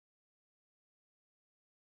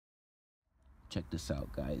Check this out,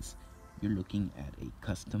 guys. You're looking at a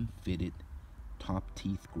custom fitted top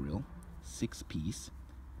teeth grill, 6-piece.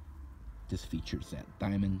 This features that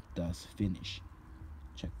diamond dust finish.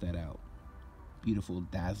 Check that out. Beautiful,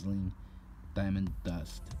 dazzling diamond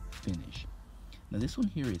dust finish. Now this one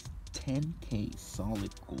here is 10K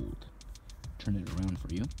solid gold. Turn it around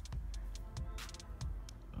for you.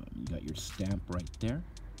 You got your stamp right there,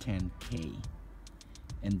 10K.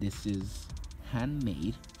 And this is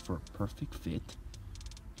handmade for a perfect fit.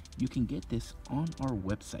 You can get this on our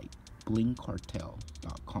website,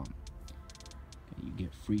 blingcartel.com. Okay, you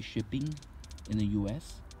get free shipping in the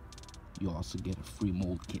US. You also get a free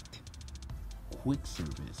mold kit. Quick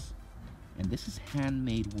service. And this is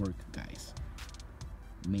handmade work, guys.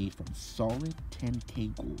 Made from solid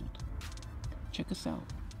 10K gold. Check us out,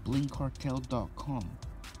 blingcartel.com.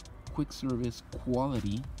 Quick service,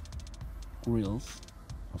 quality, grills,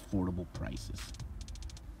 affordable prices.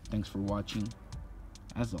 Thanks for watching.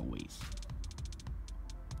 As always,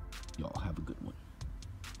 y'all have a good one.